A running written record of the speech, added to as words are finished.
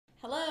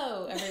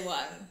everyone.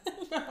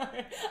 No,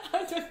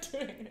 I'm not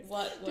doing this.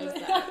 What was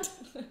that?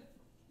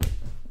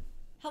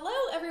 Hello,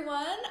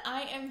 everyone.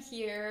 I am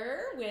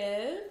here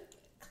with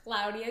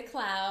Klaudia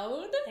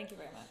Cloud. Thank you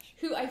very much.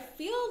 Who I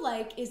feel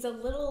like is a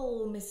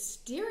little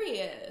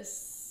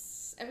mysterious.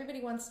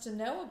 Everybody wants to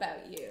know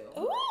about you.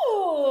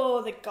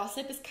 Ooh, the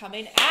gossip is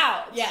coming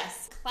out.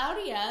 Yes.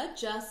 Klaudia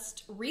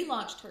just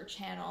relaunched her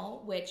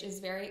channel, which is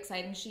very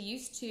exciting. She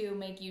used to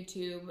make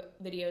YouTube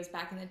videos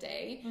back in the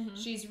day. Mm-hmm.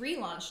 She's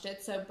relaunched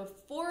it. So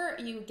before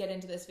you get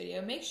into this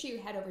video, make sure you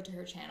head over to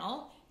her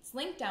channel. It's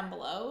linked down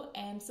below,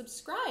 and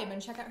subscribe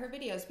and check out her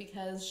videos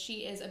because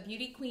she is a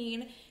beauty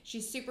queen.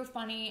 She's super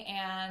funny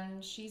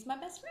and she's my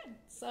best friend.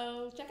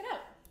 So check it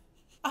out.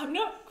 I'm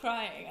not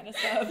crying at the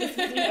start of this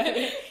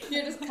video.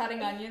 You're just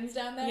cutting onions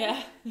down there?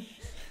 Yeah.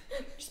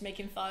 Just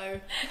making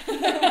faux.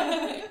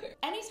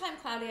 Anytime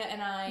Klaudia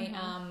and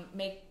I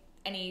make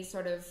any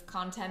sort of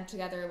content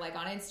together, like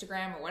on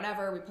Instagram or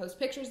whatever, we post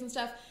pictures and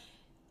stuff,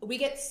 we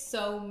get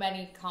so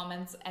many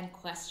comments and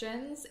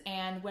questions.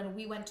 And when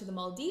we went to the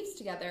Maldives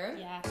together...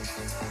 Yeah.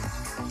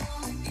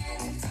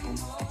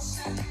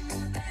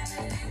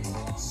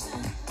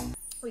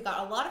 We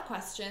got a lot of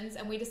questions,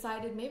 and we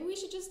decided maybe we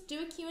should just do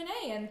a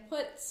Q&A and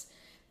put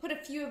a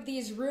few of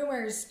these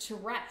rumors to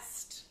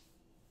rest.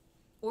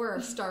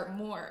 Or start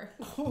more.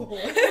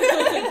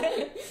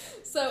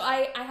 So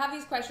I have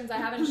these questions. I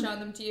haven't shown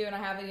them to you, and I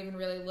haven't even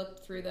really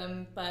looked through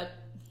them, but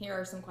here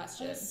are some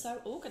questions. It's so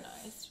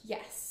organized.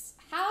 Yes.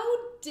 How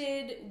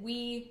did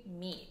we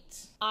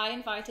meet? I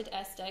invited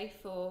Estée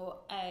for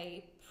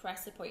a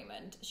press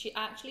appointment. She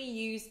actually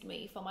used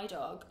me for my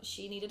dog.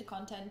 She needed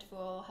content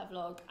for her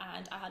vlog,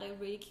 and I had a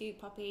really cute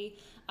puppy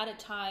at a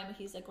time.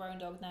 He's a grown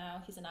dog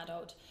now. He's an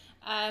adult.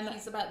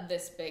 He's about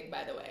this big,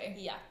 by the way.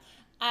 Yeah.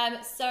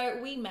 So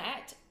we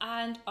met,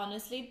 and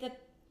honestly,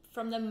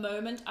 from the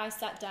moment I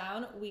sat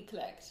down, we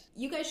clicked.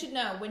 You guys should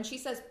know, when she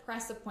says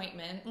press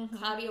appointment,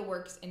 Klaudia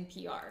works in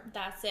PR.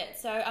 That's it.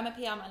 So I'm a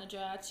PR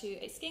manager to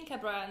a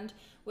skincare brand,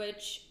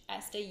 which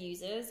Estée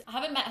uses. I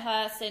haven't met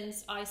her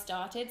since I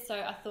started, so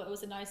I thought it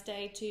was a nice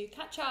day to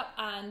catch up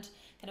and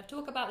kind of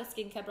talk about the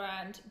skincare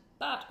brand,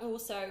 but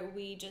also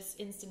we just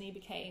instantly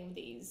became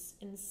these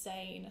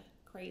insane,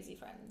 crazy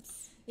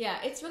friends. Yeah,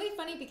 it's really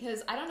funny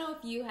because I don't know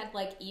if you had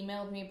like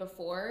emailed me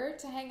before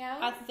to hang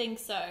out. I think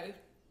so.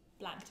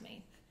 Blanked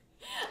me.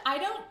 I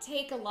don't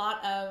take a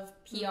lot of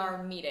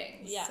PR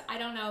meetings. Yeah. I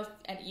don't know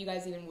if you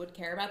guys even would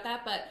care about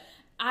that, but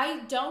I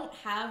don't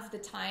have the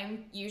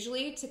time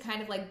usually to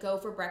kind of like go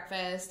for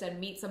breakfast and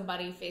meet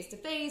somebody face to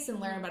face and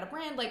learn about a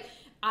brand. Like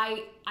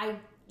I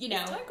you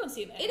know, it's time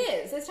consuming. It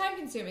is. It's time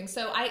consuming.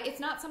 So it's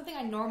not something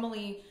I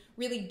normally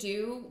really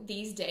do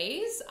these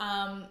days.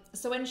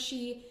 So when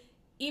she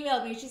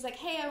emailed me, she's like,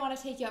 hey, I want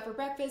to take you out for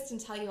breakfast and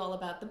tell you all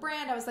about the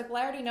brand. I was like,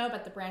 well, I already know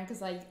about the brand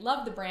because I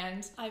love the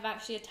brand. I've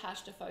actually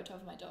attached a photo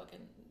of my dog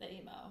in the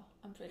email,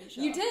 I'm pretty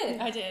sure. You did?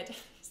 I did.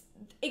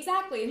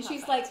 Exactly. And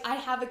she's like, I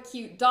have a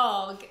cute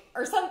dog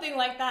or something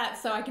like that,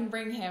 so I can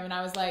bring him. And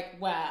I was like,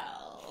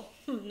 well.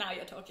 Now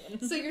you're talking.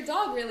 So your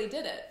dog really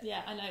did it.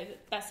 Yeah, I know. The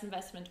best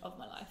investment of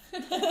my life.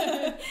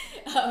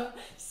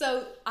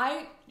 So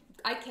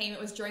I came, it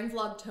was during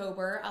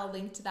Vlogtober. I'll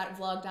link to that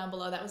vlog down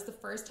below. That was the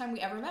first time we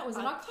ever met, was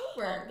in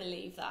October. I can't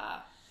believe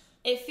that.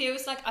 It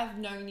feels like I've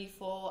known you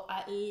for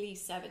at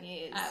least 7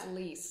 years. At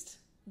least.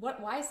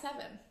 Why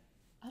 7?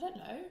 I don't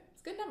know.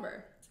 It's a good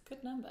number. It's a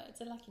good number.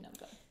 It's a lucky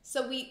number.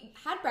 So we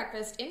had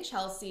breakfast in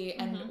Chelsea,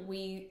 and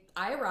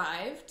I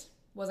arrived.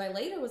 Was I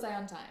late or was I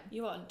on time?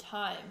 You were on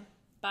time.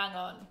 Bang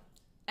on.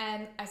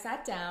 And I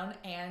sat down,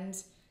 and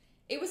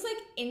it was like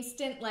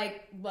instant,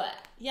 like, what?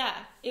 Yeah,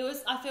 it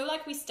was. I feel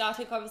like we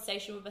started a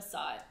conversation with a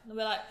sigh. And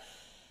we're like,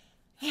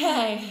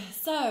 hey,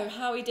 so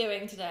how are we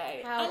doing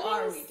today? How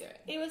are we doing?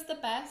 It was the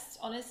best,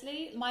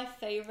 honestly. My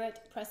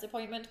favorite press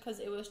appointment because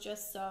it was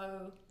just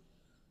so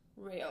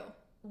real.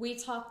 We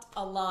talked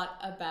a lot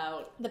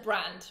about the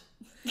brand.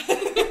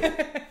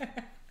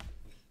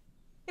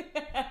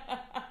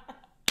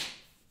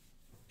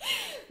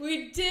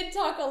 We did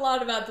talk a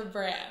lot about the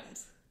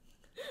brand.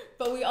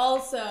 But we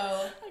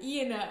also,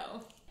 you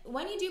know,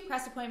 when you do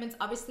press appointments,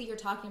 obviously you're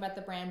talking about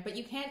the brand, but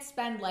you can't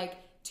spend like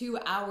 2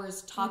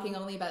 hours talking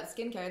only about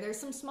skincare. There's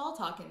some small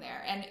talk in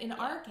there. And in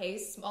our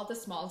case, all the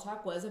small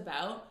talk was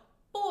about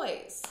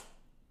boys.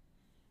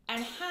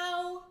 And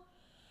how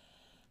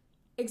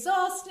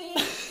exhausting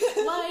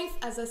life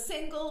as a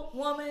single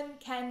woman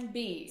can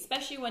be.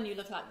 Especially when you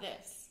look like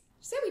this.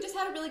 So we just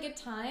had a really good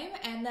time,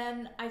 and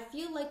then I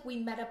feel like we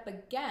met up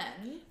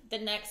again. The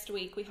next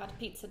week we had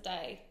pizza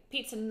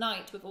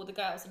night with all the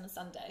girls on a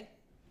Sunday.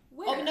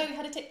 Where? Oh no, we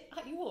had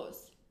at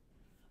yours.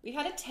 We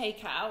had a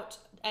takeout.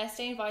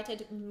 Estée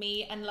invited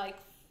me and like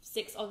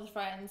 6 other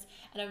friends,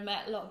 and I've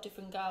met a lot of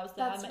different girls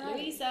there. That's I met right.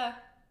 Louisa.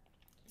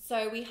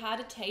 So we had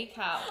a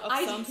takeout of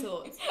some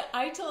sort.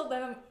 I told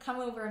them, come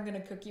over, I'm going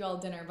to cook you all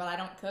dinner, but I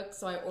don't cook,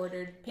 so I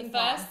ordered ping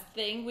pong. The first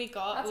thing we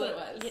got That's what it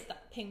was. Yeah,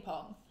 ping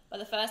pong. But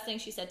the first thing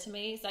she said to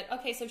me is like,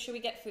 okay, so should we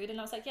get food? And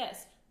I was like,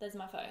 yes, there's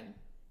my phone.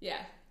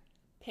 Yeah.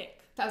 pick.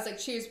 I was like,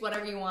 choose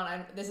whatever you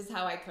want. This is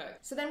how I cook.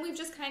 So then we've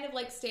just kind of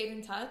like stayed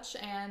in touch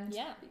and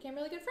became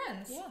really good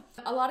friends. Yeah.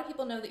 A lot of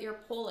people know that you're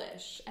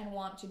Polish and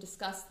want to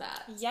discuss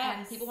that. Yes.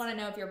 And people want to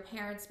know if your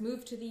parents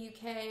moved to the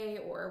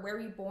UK or where were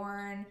you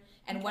born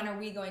and when are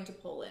we going to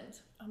Poland?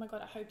 Oh my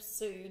God, I hope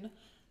soon.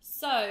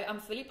 So I'm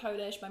fully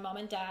Polish. My mom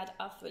and dad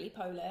are fully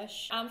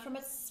Polish. I'm from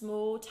a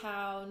small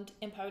town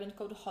in Poland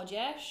called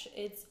Chodzież.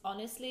 It's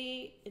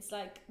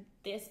like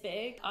this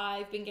big.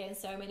 I've been getting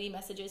so many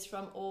messages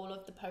from all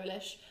of the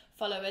Polish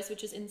followers,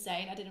 which is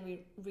insane. I didn't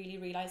really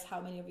realize how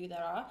many of you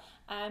there are.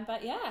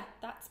 But yeah,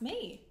 that's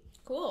me.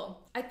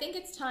 Cool. I think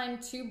it's time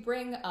to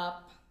bring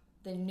up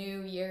the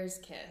New Year's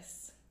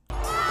kiss. 5,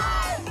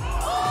 4,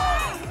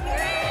 3,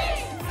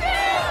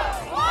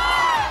 2, 1.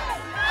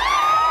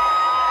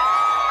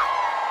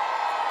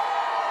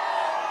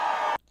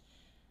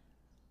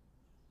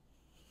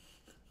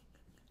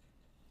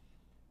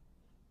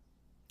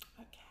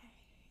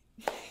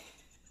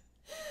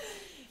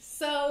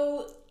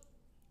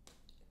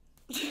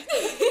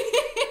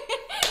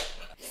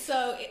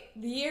 So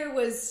the year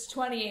was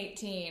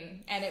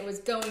 2018 and it was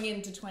going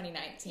into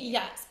 2019.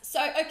 Yes.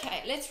 So,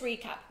 okay, let's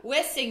recap.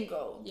 We're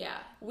single. Yeah.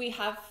 We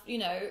have,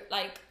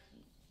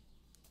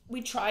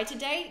 we try to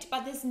date,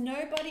 but there's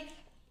nobody.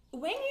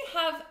 When you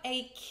have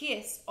a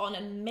kiss on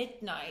a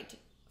midnight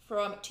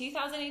from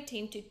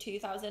 2018 to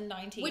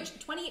 2019. Which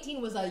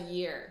 2018 was a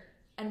year.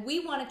 And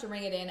we wanted to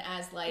ring it in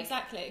as like.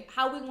 Exactly.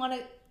 How we want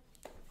to.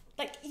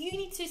 Like, you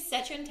need to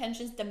set your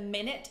intentions the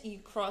minute you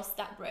cross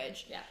that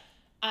bridge. Yeah.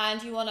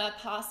 And you want to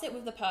pass it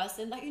with the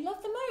person that you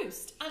love the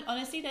most. And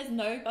honestly, there's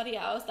nobody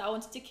else that I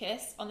wanted to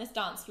kiss on this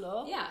dance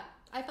floor. Yeah,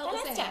 I felt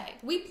the same.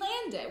 We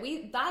planned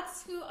it.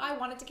 That's who I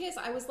wanted to kiss.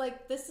 I was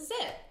like, this is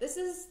it. This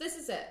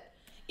is it.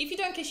 If you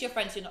don't kiss your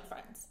friends, you're not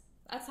friends.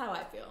 That's how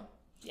I feel.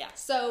 Yeah.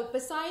 So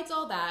besides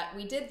all that,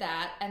 we did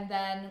that, and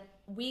then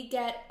we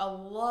get a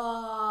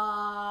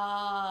lot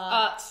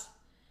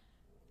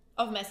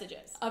of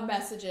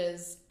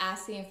messages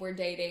asking if we're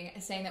dating,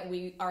 saying that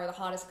we are the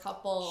hottest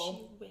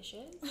couple. She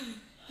wishes.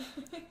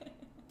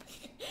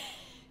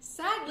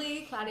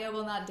 Sadly, Klaudia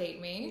will not date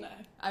me. No.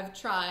 I've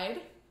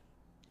tried.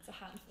 It's a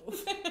handful.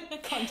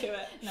 Can't do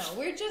it. No,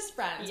 we're just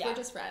friends. Yeah. We're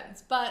just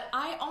friends. But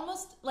I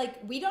almost,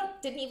 we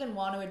didn't even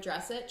want to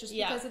address it just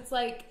because it's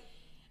like,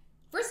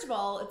 first of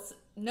all, it's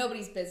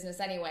nobody's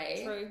business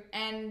anyway. True.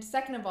 And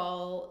second of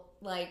all,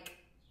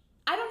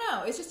 I don't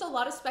know. It's just a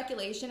lot of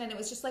speculation, and it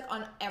was just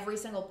on every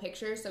single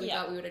picture, so we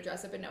thought we would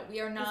address it, but no, we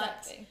are not.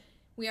 Exactly.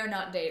 We are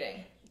not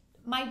dating.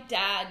 My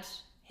dad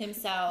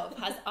himself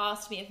has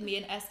asked me if me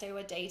and Estée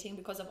were dating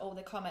because of all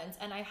the comments,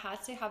 and I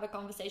had to have a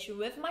conversation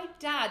with my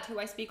dad, who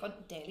I speak on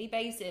a daily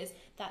basis,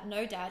 that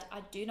no, Dad,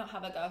 I do not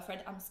have a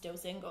girlfriend. I'm still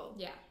single.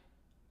 Yeah.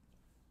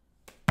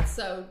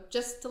 So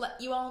just to let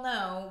you all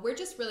know, we're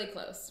just really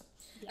close.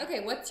 Yeah.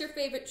 Okay, what's your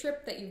favorite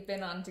trip that you've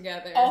been on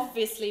together?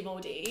 Obviously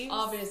Maldives.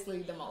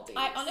 Obviously the Maldives.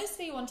 I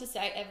honestly want to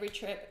say every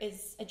trip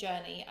is a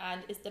journey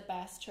and is the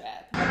best trip.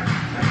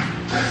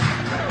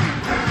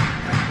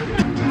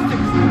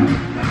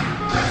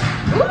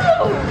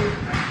 Ooh!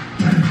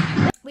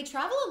 We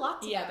travel a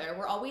lot together. Yeah.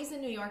 We're always in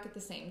New York at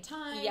the same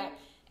time. Yeah.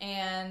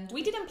 And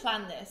we didn't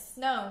plan this.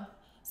 No.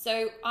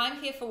 So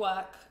I'm here for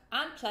work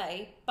and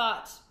play,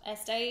 but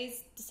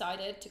Estée's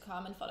decided to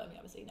come and follow me,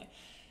 obviously, no.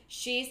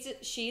 She's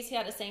here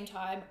at the same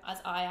time as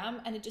I am,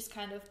 and it just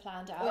kind of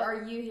planned out. Or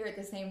are you here at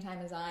the same time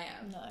as I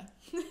am? No.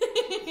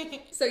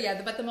 So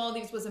yeah, but the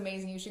Maldives was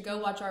amazing. You should go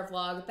watch our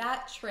vlog.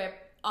 That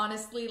trip,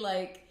 honestly,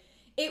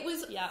 it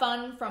was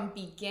fun from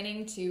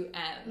beginning to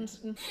end.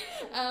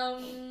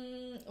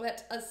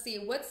 Let's see.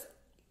 What's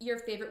your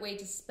favorite way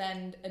to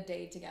spend a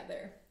day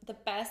together? The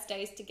best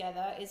days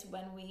together is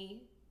when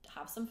we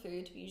have some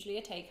food, usually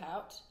a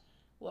takeout,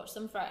 watch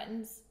some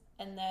friends,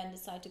 and then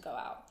decide to go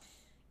out.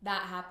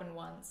 That happened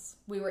once.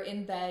 We were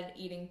in bed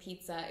eating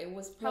pizza. It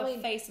was probably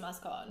face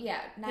mask on.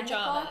 Yeah, 9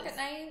 o'clock at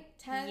night,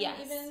 10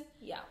 even.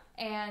 Yeah.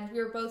 And we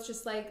were both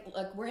just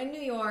look, we're in New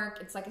York.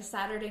 It's like a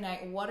Saturday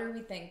night. What are we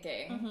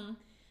thinking?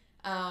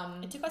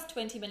 Mm-hmm. It took us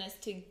 20 minutes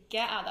to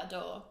get out that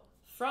door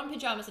from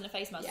pajamas and a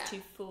face mask to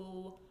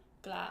full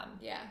glam.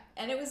 Yeah,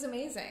 and it was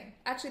amazing.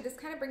 Actually, this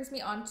kind of brings me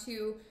on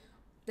to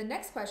the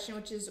next question,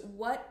 which is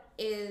what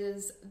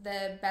is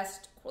the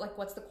best,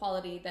 what's the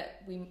quality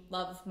that we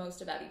love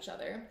most about each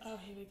other? Oh,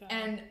 here we go.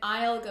 And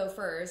I'll go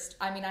first.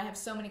 I mean, I have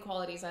so many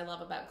qualities I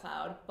love about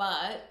Cloud,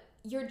 but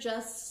you're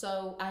just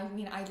so, I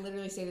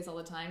literally say this all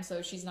the time,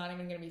 so she's not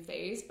even going to be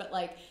phased, but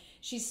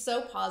she's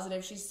so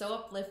positive, she's so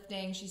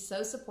uplifting, she's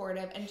so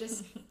supportive, and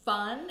just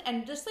fun,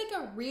 and just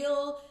a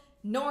real,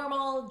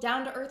 normal,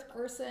 down-to-earth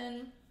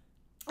person.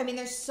 I mean,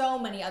 there's so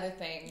many other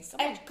things.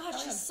 And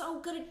gosh, she's so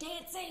good at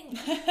dancing.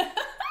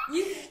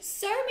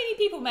 So many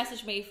people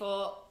message me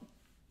for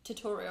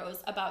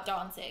tutorials about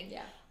dancing.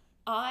 Yeah.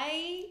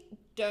 I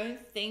don't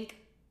think...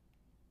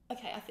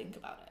 Okay, I think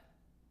about it.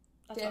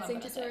 That's dancing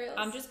tutorials?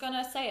 I'm just going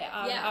to say it.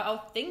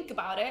 I'll think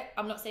about it.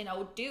 I'm not saying I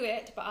will do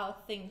it, but I'll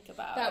think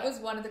about it. That was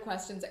one of the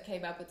questions that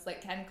came up. It's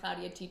can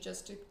Klaudia teach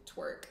us to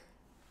twerk?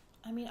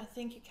 I mean, I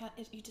think you can't.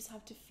 You just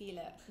have to feel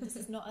it. This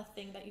is not a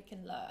thing that you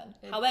can learn.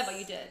 However,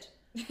 you did.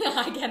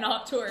 I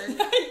cannot twerk.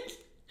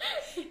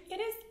 It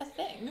is a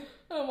thing.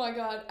 Oh my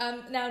god.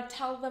 Now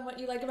tell them what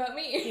you like about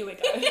me. Here we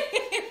go.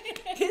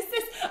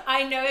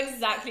 I know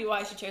exactly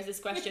why she chose this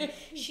question.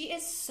 She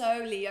is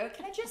so Leo.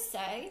 Can I just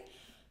say,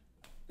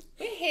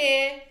 we're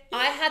here.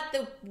 I had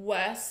the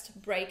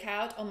worst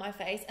breakout on my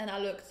face and I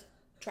looked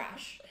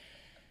trash.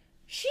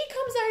 She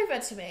comes over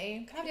to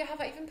me. Klaudia,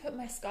 have I even put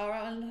mascara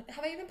on?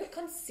 Have I even put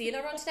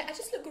concealer on today? I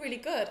just look really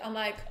good. I'm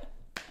like,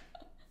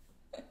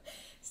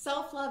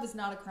 self-love is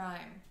not a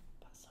crime.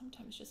 but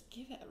sometimes just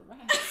give it a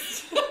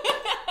rest.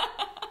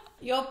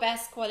 Your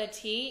best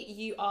quality,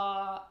 you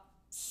are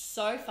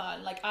so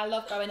fun. Like, I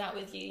love going out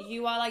with you.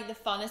 You are like the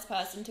funnest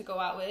person to go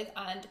out with,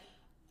 and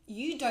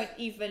you don't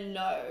even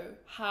know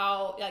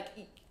how, like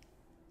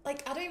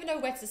I don't even know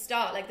where to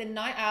start. Like, the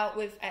night out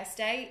with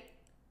Estée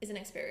is an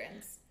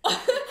experience. in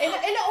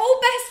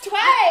all best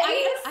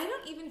ways. I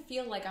don't even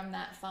feel like I'm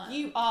that fun.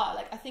 You are.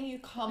 Like, I think you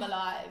come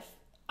alive.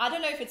 I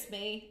don't know if it's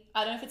me.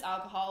 I don't know if it's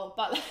alcohol,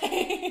 but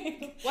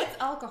like... What's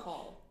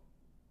alcohol?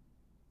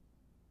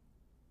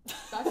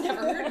 I've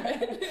never heard of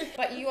it.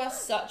 But you are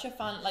such a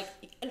fun, like,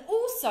 and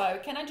also,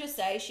 can I just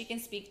say, she can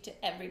speak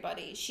to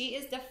everybody. She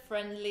is the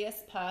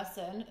friendliest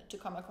person to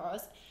come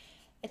across.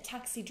 A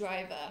taxi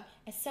driver,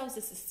 a sales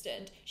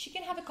assistant. She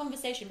can have a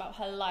conversation about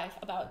her life,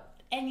 about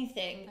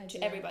anything to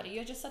everybody.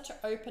 You're just such an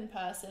open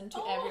person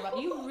to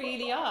everybody. You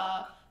really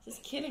are. This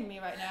is killing me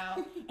right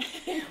now.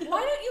 Why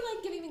don't you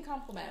like giving me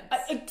compliments?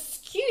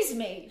 Excuse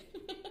me.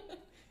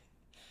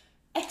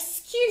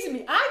 Excuse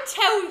me. I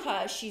tell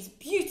her she's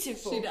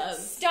beautiful. She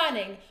does.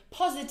 Stunning.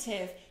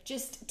 Positive.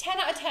 Just 10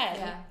 out of 10.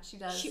 Yeah, she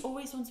does. She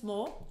always wants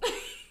more.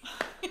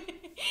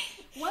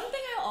 One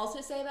thing I'll also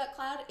say about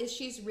Cloud is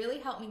she's really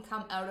helped me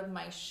come out of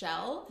my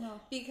shell.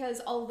 No. Because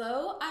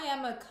although I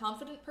am a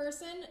confident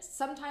person,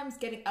 sometimes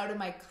getting out of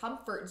my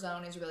comfort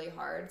zone is really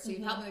hard. So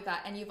you've helped me with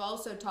that. And you've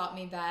also taught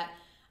me that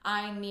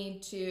I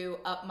need to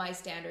up my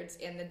standards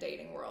in the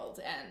dating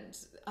world. And,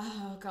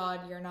 oh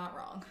God, you're not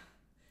wrong.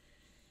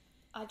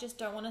 I just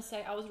don't want to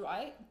say I was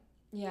right.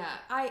 Yeah,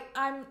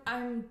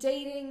 I'm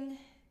dating,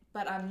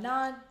 but I'm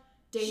not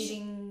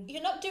dating.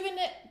 You're not doing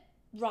it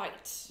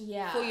right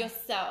for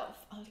yourself.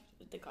 Oh,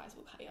 the guys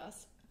will hate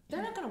us.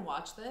 They're not going to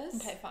watch this.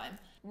 Okay, fine.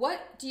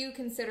 What do you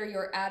consider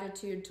your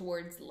attitude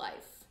towards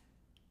life?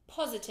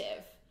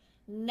 Positive.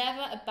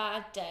 Never a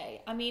bad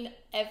day. I mean,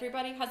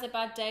 everybody has a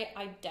bad day.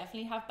 I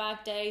definitely have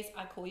bad days.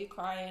 I call you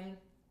crying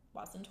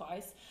once and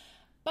twice.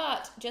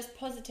 But just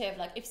positive.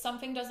 Like, if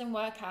something doesn't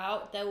work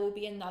out, there will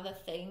be another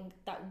thing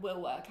that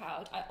will work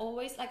out. I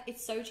always, like,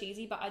 it's so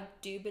cheesy, but I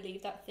do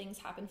believe that things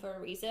happen for a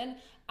reason,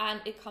 and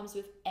it comes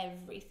with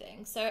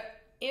everything. So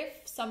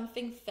if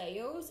something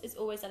fails, it's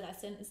always a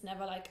lesson. It's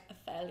never like a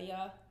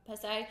failure per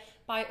se,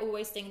 but I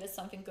always think there's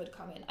something good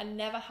coming. I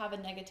never have a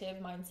negative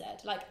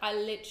mindset. Like, I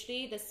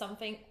literally, there's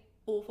something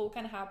awful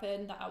can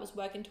happen that I was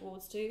working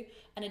towards to,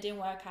 and it didn't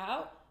work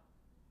out.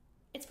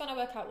 It's gonna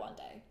work out one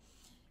day.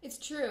 It's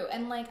true.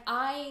 And like,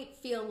 I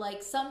feel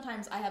like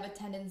sometimes I have a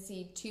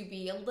tendency to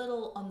be a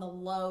little on the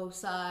low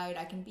side.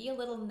 I can be a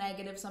little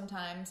negative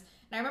sometimes.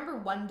 And I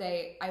remember one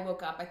day I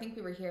woke up, I think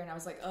we were here, and I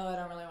was like, oh, I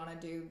don't really want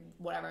to do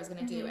whatever I was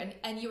going to do.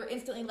 And you were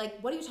instantly like,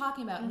 what are you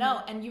talking about?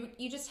 No. And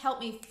you just helped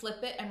me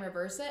flip it and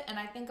reverse it. And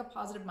I think a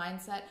positive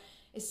mindset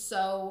is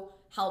so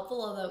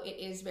helpful, although it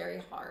is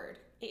very hard.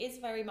 It is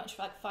very much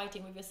like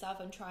fighting with yourself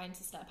and trying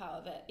to snap out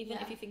of it. Even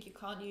if you think you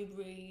can't, you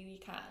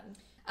really can.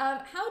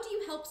 How do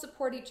you help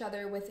support each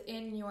other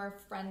within your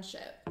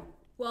friendship?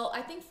 Well,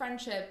 I think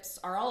friendships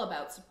are all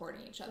about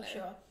supporting each other. For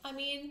sure. I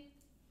mean,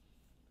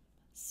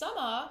 some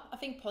are. I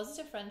think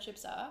positive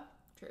friendships are.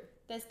 True.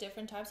 There's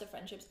different types of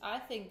friendships. I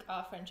think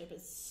our friendship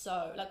is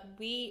so, like,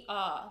 we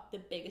are the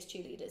biggest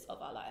cheerleaders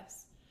of our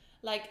lives.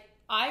 Like,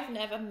 I've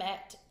never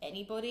met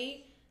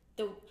anybody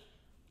I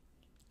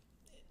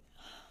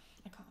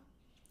can't.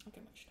 I'll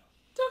get emotional.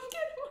 Don't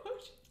get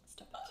emotional.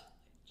 Stop it.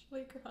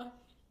 Actually cry.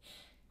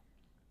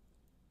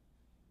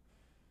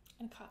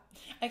 And cut.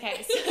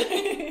 Okay, so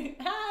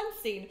and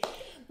scene.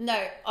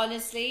 No,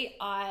 honestly,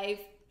 I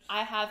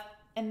have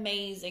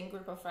amazing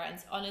group of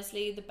friends.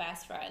 Honestly, the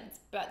best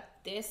friends. But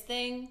this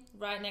thing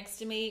right next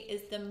to me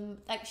is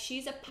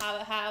she's a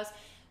powerhouse.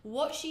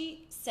 What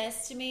she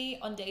says to me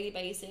on a daily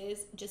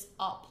basis just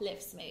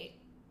uplifts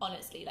me.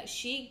 Honestly, like,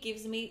 she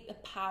gives me the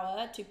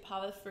power to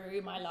power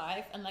through my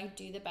life and like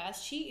do the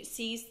best. She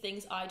sees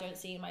things I don't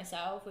see in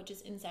myself, which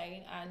is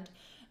insane. And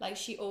like,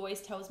 she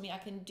always tells me I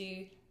can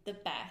do the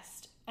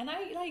best. And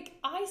I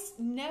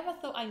never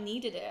thought I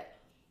needed it,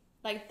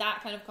 like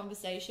that kind of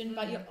conversation.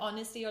 But you're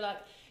like,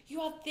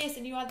 you are this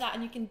and you are that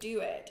and you can do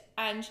it.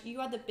 And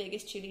you are the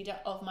biggest cheerleader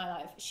of my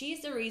life.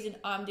 She's the reason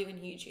I'm doing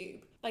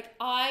YouTube. Like,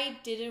 I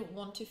didn't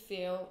want to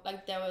feel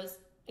like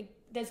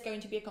there's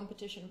going to be a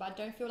competition, but I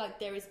don't feel like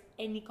there is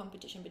any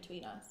competition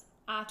between us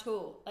at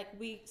all. Like,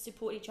 we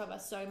support each other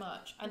so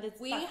much. And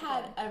we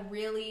had a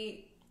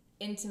really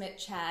intimate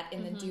chat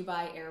in the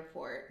Dubai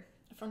airport.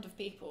 In front of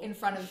people. In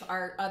front of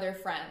our other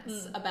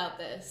friends about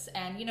this.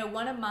 And, you know,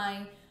 one of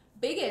my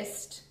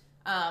biggest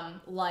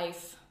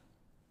life,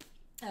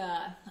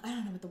 I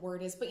don't know what the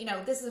word is, but you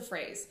know, this is a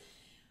phrase.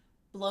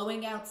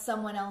 Blowing out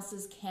someone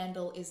else's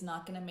candle is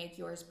not going to make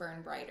yours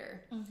burn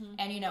brighter.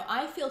 And, you know,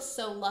 I feel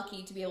so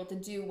lucky to be able to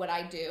do what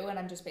I do. And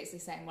I'm just basically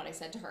saying what I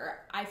said to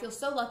her. I feel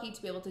so lucky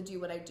to be able to do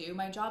what I do.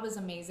 My job is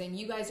amazing.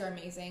 You guys are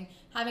amazing.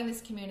 Having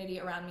this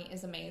community around me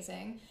is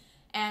amazing.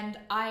 And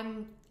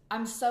I'm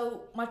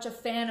so much a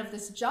fan of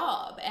this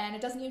job. And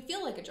it doesn't even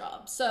feel like a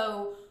job.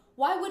 So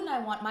why wouldn't I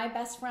want my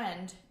best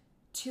friend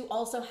to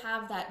also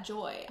have that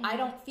joy? I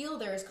don't feel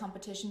there is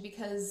competition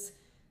because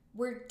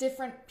we're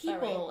different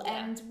people.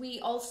 And we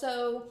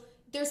also,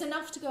 there's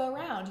enough to go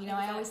around, you know.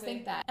 I always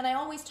think that. And I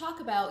always talk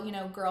about, you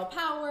know, girl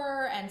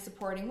power and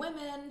supporting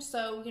women.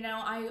 So, you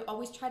know, I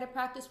always try to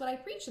practice what I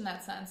preach in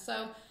that sense.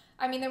 So,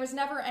 I mean, there was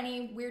never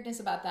any weirdness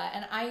about that.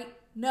 And I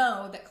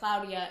know that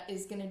Klaudia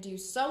is going to do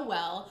so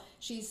well.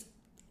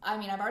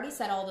 I've already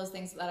said all those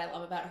things that I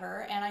love about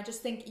her, and I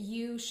just think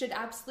you should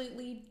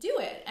absolutely do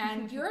it.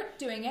 And you're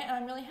doing it, and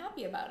I'm really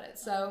happy about it.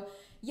 So,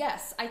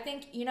 yes, I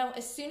think, you know,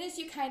 as soon as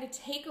you kind of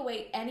take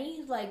away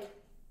any, like,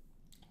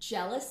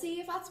 jealousy,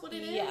 if that's what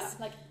it is. Yeah,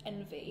 like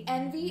envy.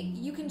 Envy,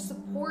 you can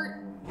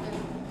support.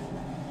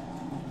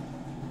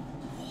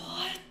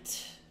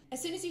 What?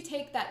 As soon as you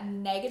take that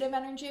negative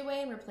energy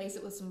away and replace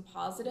it with some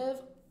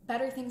positive,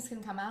 better things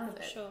can come out of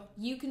it. Sure.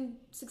 You can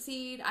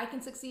succeed, I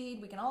can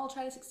succeed, we can all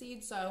try to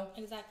succeed, so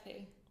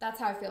Exactly. that's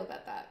how I feel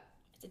about that.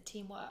 It's a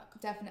teamwork.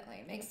 Definitely.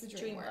 It makes the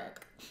dream work.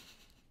 work.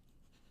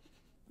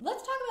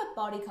 Let's talk about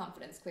body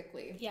confidence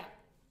quickly. Yeah.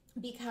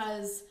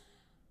 Because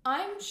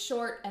I'm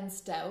short and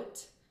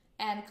stout,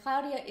 and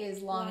Klaudia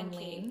is long and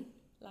lean.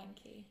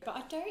 Lanky. But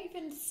I don't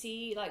even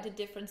see, like, the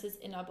differences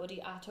in our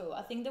body at all.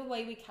 I think the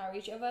way we carry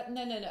each other,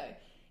 no.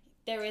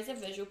 There is a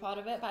visual part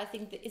of it, but I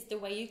think that it's the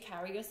way you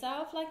carry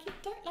yourself. Like, you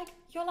don't, like,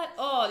 you're like,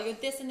 oh, you're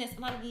this and this,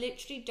 and I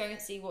literally don't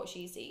see what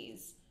she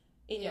sees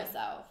in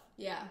yourself.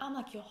 Yeah. I'm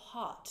like, you're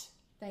hot.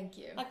 Thank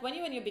you. Like, when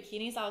you were in your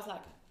bikinis, I was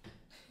like...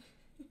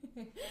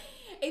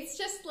 It's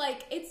just,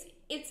 like,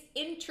 it's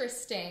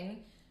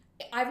interesting.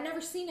 I've never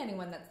seen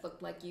anyone that's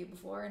looked like you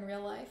before in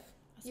real life.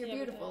 You're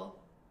beautiful.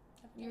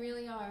 You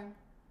really are.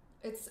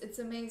 It's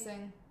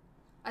amazing.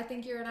 I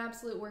think you're an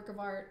absolute work of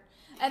art.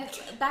 And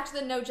back to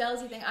the no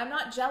jealousy thing. I'm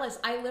not jealous.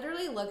 I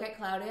literally look at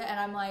Klaudia and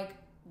I'm like,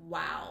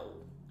 wow.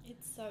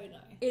 It's so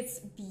nice. It's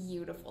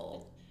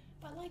beautiful.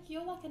 But, like,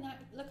 you're like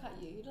look at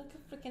you. You're like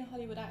a freaking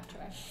Hollywood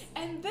actress.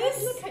 And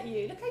this... Look at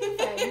you. Look at your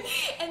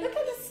face. And look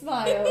at the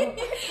smile.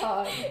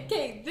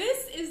 Okay,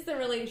 this is the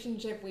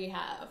relationship we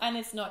have. And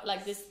it's not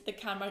like this, the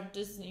camera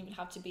doesn't even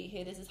have to be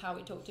here. This is how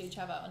we talk to each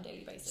other on a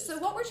daily basis. So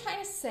what we're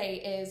trying to say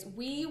is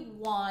we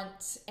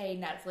want a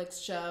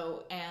Netflix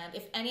show, and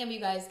if any of you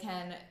guys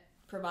can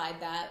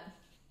provide that,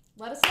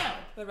 let us know.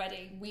 We're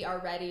ready. We are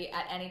ready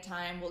at any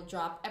time. We'll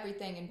drop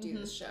everything and do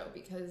this show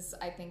because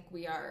I think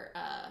we are...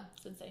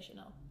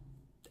 sensational.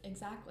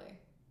 Exactly.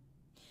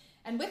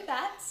 And with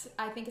that,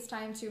 I think it's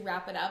time to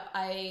wrap it up.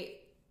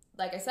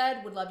 Like I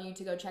said, would love you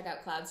to go check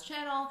out Cloud's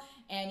channel,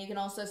 and you can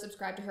also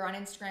subscribe to her on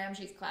Instagram.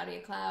 She's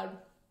Klaudia Cloud.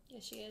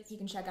 Yes, she is. You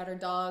can check out her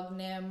dog,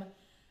 Nim.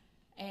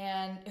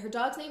 And her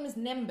dog's name is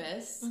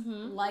Nimbus,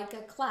 like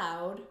a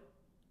cloud,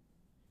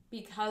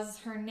 because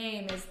her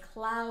name is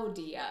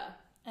Klaudia.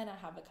 And I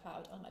have a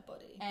cloud on my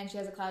body. And she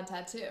has a cloud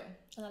tattoo.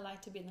 And I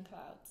like to be in the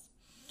clouds.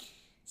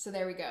 So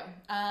there we go.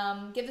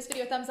 Give this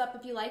video a thumbs up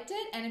if you liked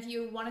it. And if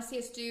you want to see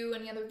us do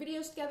any other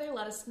videos together,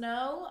 let us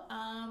know.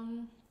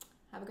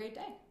 Have a great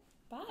day.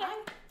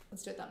 Bye.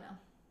 Let's do a thumbnail.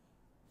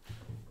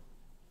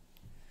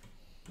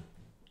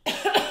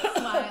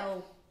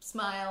 Smile,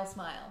 smile,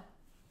 smile.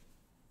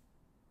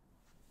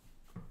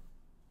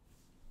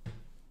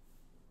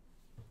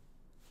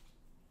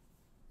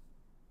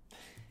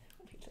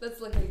 Let's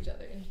look at each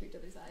other into each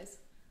other's eyes.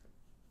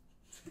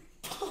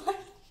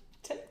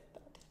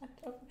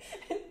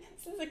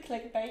 This is a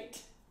clickbait.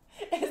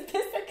 Is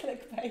this a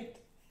clickbait?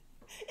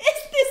 Is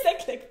this a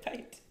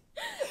clickbait?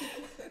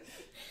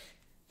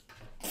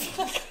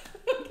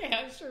 Okay,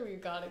 I'm sure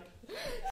we've got it.